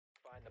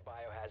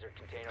biohazard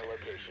container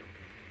location.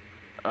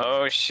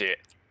 Oh shit.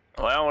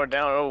 Well, we're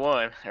down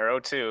 0-1 or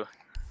 0-2.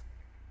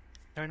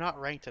 They're not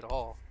ranked at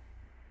all.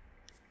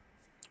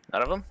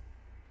 None of them?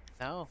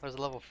 No, there's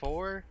a level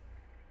 4.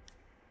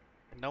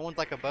 And no one's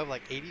like above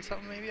like 80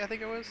 something maybe, I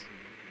think it was.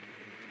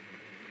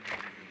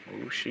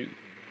 Oh shoot.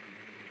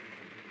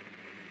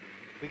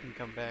 We can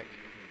come back.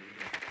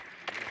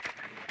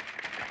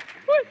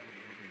 What?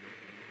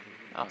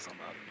 I was on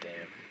the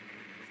damn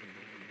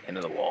end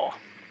of the wall.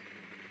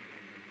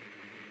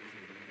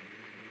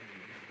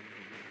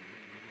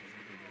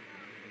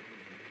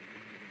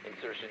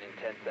 Insertion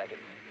in 10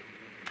 seconds.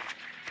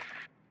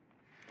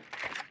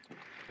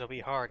 It'll be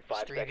hard.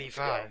 5 It's seconds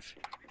to 3v5.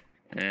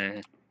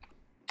 Mm.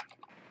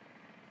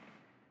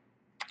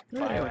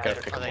 Biohazard Are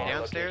they container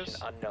downstairs?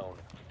 location unknown.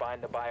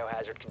 Find the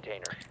biohazard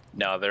container.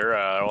 No, they're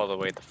all the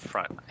way at the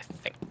front, I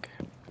think.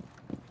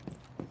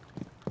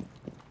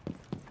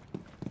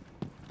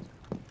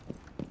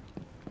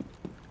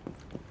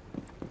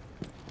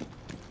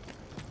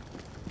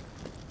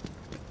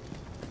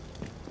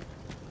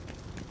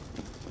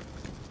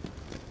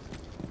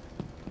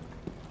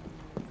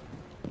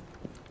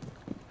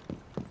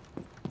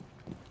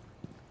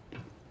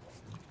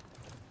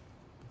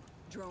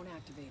 Drone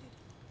activated.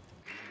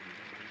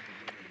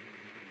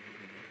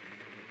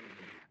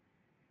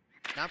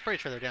 No, I'm pretty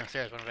sure they're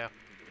downstairs, one of them.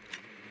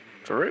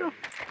 For real?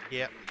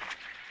 Yep.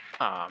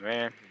 Aw,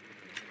 man.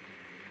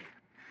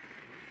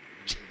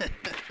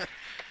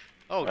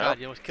 Oh Well. god,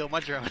 you almost killed my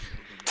drone.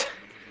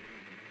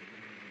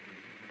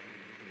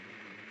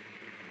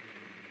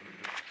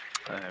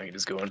 I can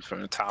just go in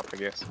from the top, I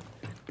guess.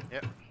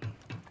 Yep.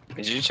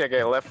 Did you check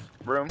that left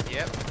room?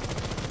 Yep.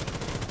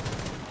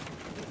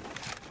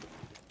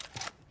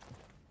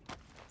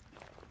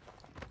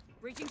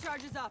 Breaching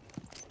charges up.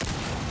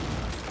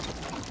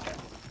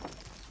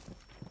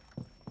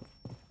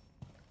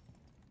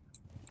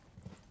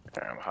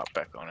 Alright, I'm gonna hop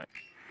back on it.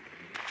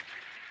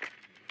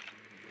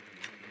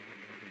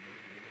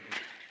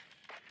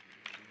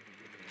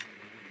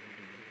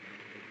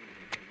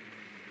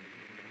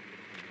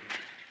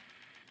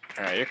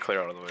 Alright, you're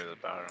clear all the way to the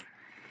bottom.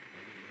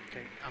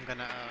 Okay, I'm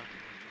gonna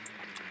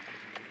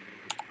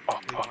Oh,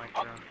 leave oh, my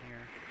oh, drone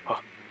here.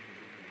 oh.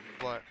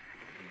 What?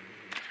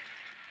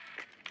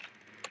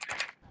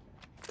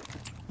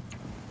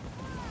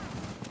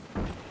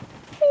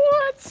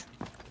 What?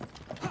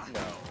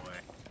 No way.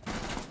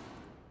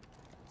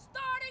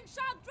 Starting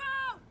shock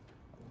drone.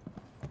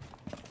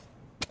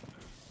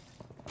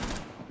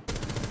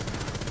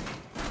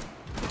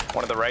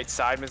 One of the right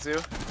side,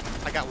 Mizzou?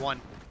 I got one.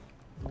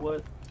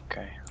 What?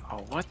 Okay. Oh,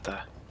 what the?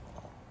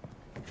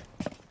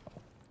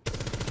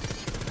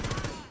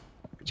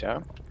 Good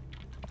job.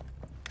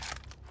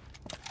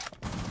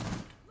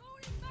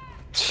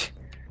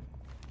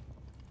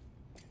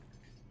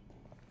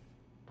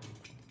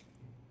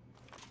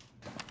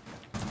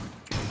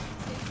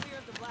 Stay clear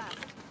of the blast.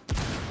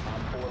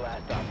 Op 4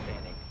 last stop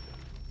standing.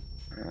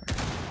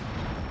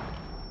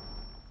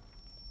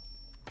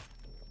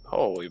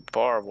 Holy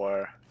barbed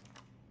wire.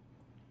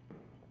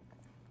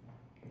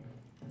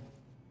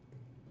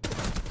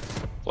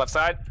 Left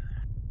side?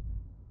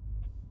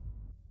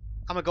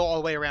 I'm gonna go all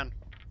the way around.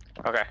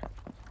 Okay.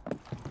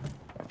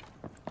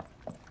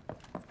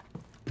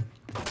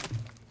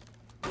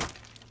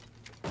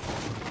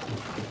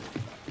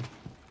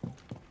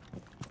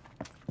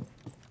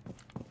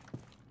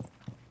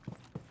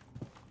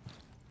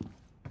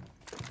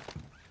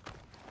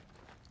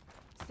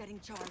 Setting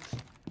charge.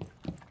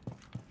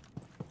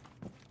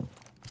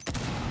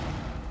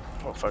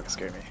 Oh, fuck, it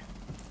scared me.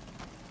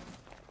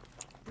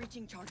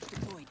 Breaching charge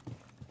deployed.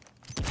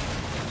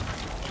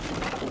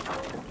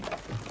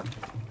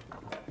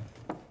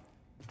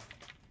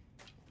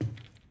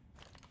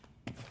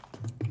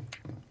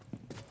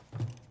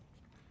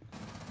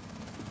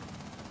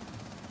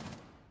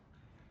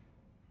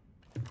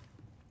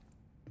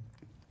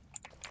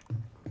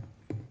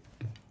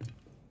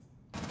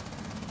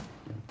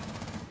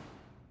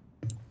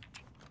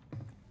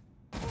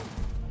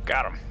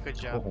 Got him. Good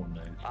job. Oh,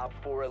 nice. Op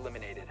 4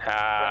 eliminated.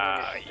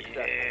 Ah, Friendly mission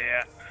successful.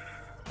 yeah.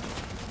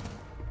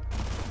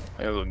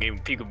 A little game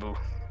of peekaboo.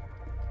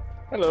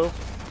 Hello.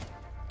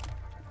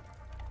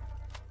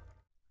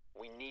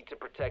 We need to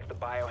protect the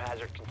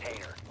biohazard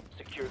container.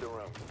 Secure the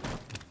room.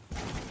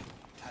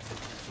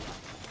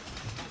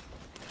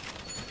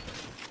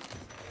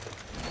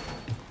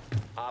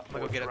 Op I'm gonna 4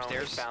 go get drone has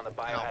upstairs. found the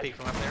And I'll peek biohazard.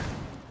 from up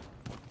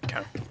there.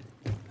 Okay.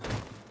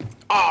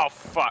 Oh,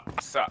 fuck.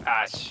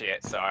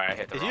 Shit. Sorry, I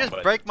hit the Did wrong you just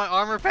button. break my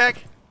armor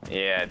pack?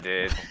 Yeah, I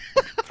did.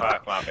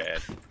 Fuck, my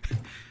bad.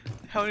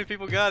 How many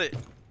people got it?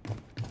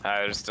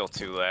 There's still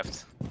 2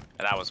 left.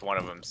 And I was one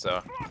of them,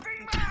 so.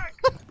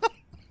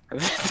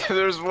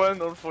 There's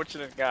one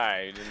unfortunate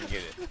guy who didn't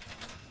get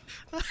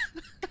it.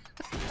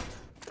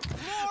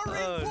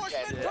 Oh,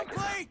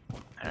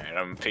 Alright,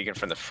 I'm peeking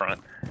from the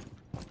front.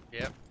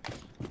 yep.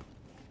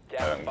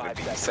 Down I'm to gonna 5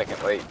 be a seconds.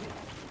 second late.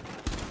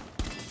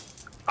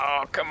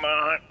 Oh, come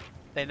on.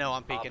 They know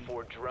I'm Op peeking.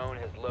 4 drone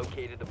has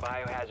located the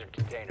biohazard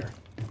container.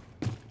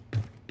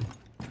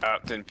 Oh,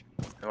 didn't.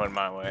 It went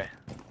my way.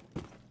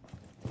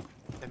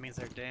 That means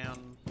they're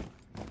down.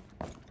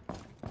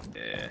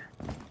 Yeah.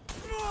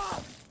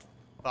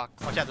 Fuck.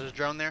 Watch out, there's a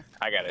drone there.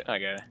 I got it. I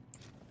got it.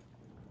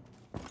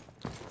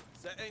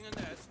 Setting a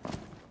nest.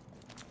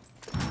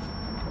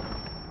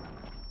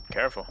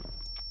 Careful.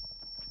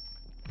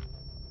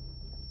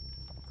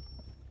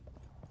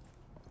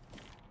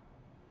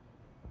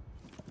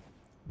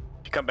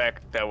 If you come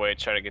back that way,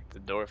 try to get the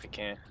door if you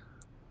can.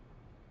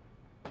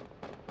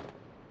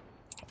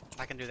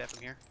 I can do that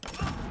from here.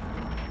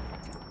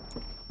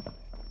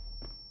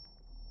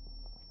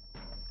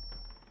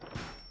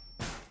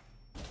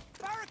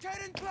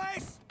 Barricade in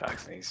place!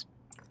 Boxing these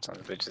sons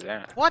of bitches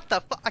out. What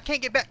the fuck? I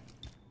can't get back.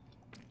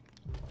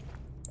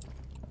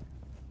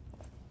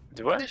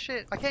 Do what? This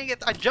shit. I can't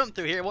get. I jumped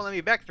through here. It won't let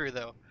me back through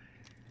though.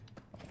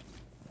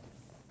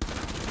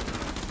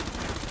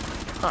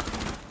 Huh.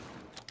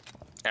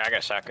 Yeah, I got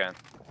a shotgun.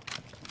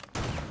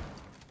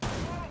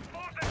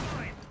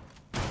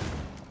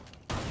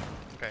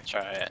 Okay.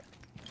 Try it.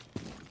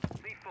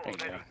 There you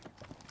go.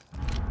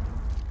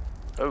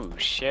 Oh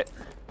shit.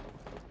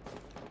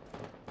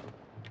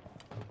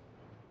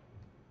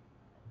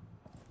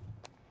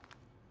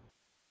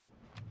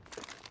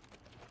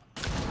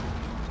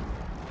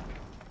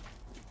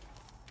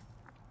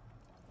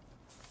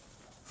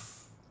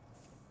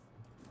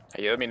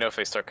 Hey, let me know if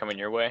they start coming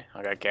your way.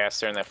 I got gas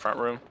there in that front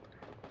room.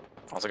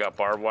 Also got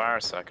barbed wire,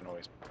 so I can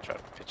always try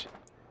to pitch it.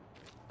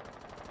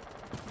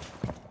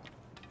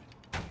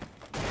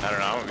 I don't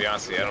know, I'm gonna be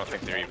honest with you, I don't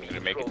think they're even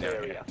gonna make it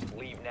down here.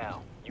 Leave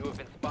now. You have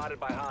been spotted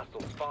by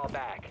hostiles. Fall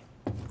back.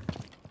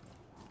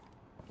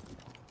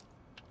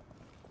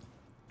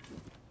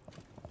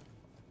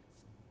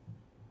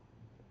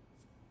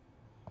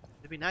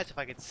 It'd be nice if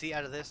I could see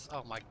out of this.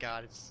 Oh my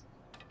god, it's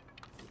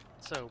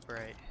so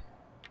bright.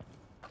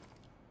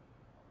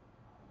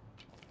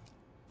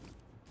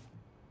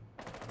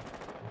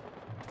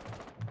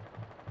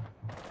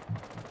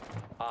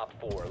 Op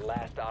 4,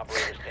 last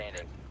operator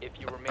standing. If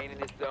you remain in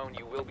this zone,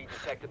 you will be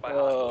detected by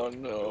Oh, hostiles.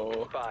 no. You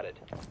will be spotted.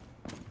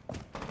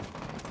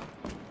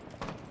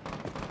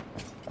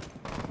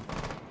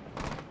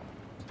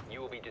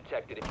 You will be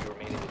detected if you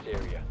remain in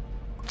this area.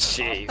 Op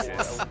 4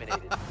 Jesus.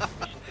 eliminated.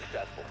 Mission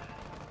successful.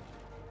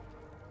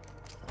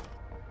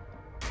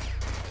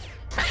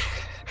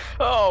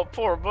 Oh,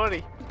 poor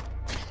buddy.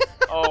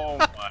 Oh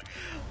my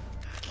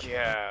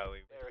golly.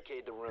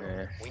 Barricade the room.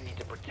 Yeah. We need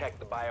to protect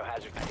the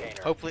biohazard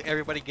container. Hopefully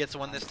everybody gets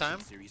one this time.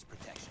 Serious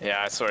protection.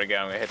 Yeah, I swear to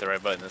God, I'm gonna hit the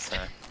right button this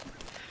time.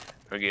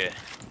 We're good.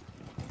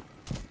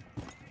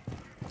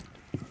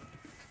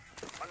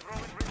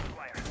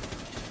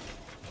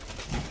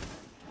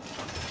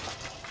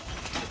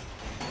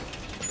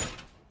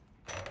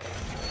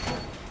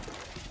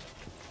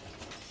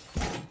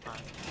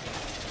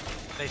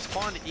 They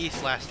spawned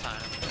east last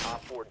time,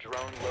 Op 4 drone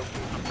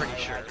located. I'm pretty the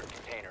sure. biohazard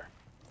container.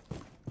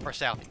 or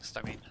southeast.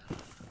 I mean.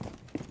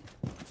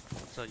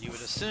 So you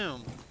would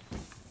assume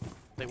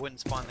they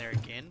wouldn't spawn there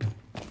again.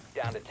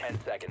 Down to 10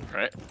 seconds.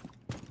 Right?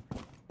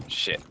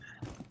 Shit.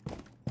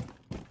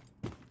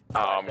 Oh,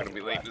 I'm gonna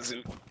be late to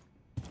zoo.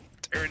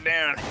 Turn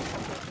down.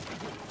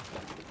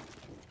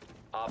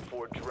 Op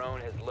 4 drone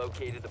has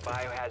located the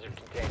biohazard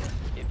container.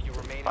 If you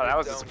remain Oh, in that this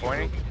was zone,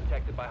 disappointing. you will be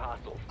detected by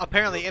hostiles.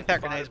 Apparently, You will be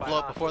impact spotted grenades by blow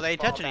up before they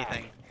hostiles. touch Fall back.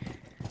 anything.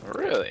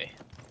 Really?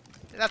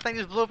 That thing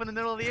just blew up in the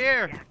middle of the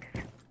air.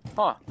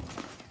 Huh. How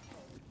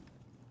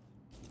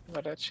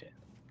about that shit?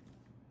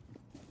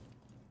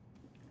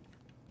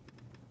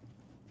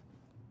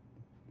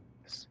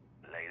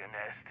 Lay the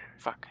nest.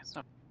 Fuck. It's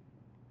not...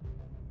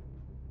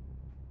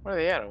 Where are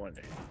they at, I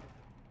wonder?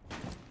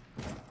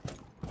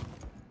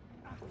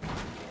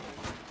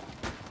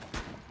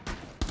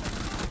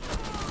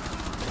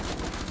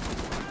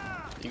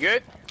 You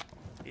good?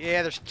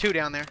 Yeah, there's two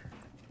down there.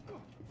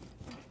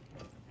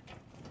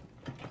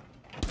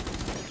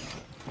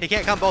 He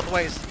can't come both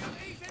ways.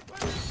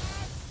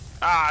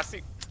 Ah, I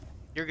see.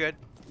 You're good.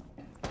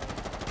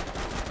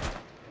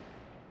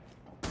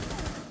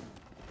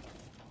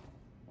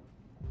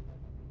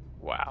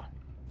 Wow.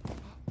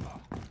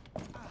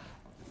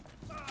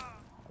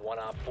 One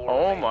Op 4. Oh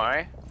remaining.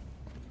 my.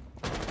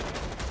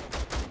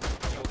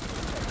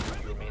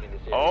 You remain in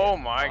this area. Oh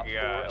my Op 4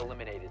 God.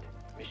 eliminated.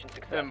 Mission Them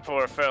successful.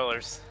 poor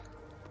fellers.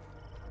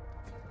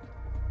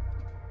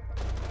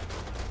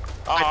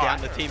 I Aw,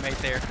 downed the teammate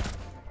there.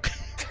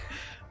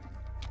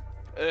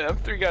 them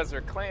three guys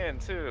are clan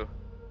too.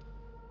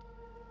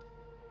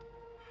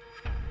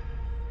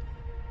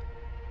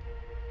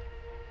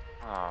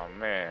 Oh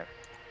man.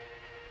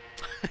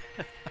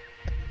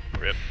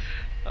 Rip.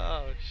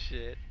 Oh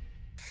shit.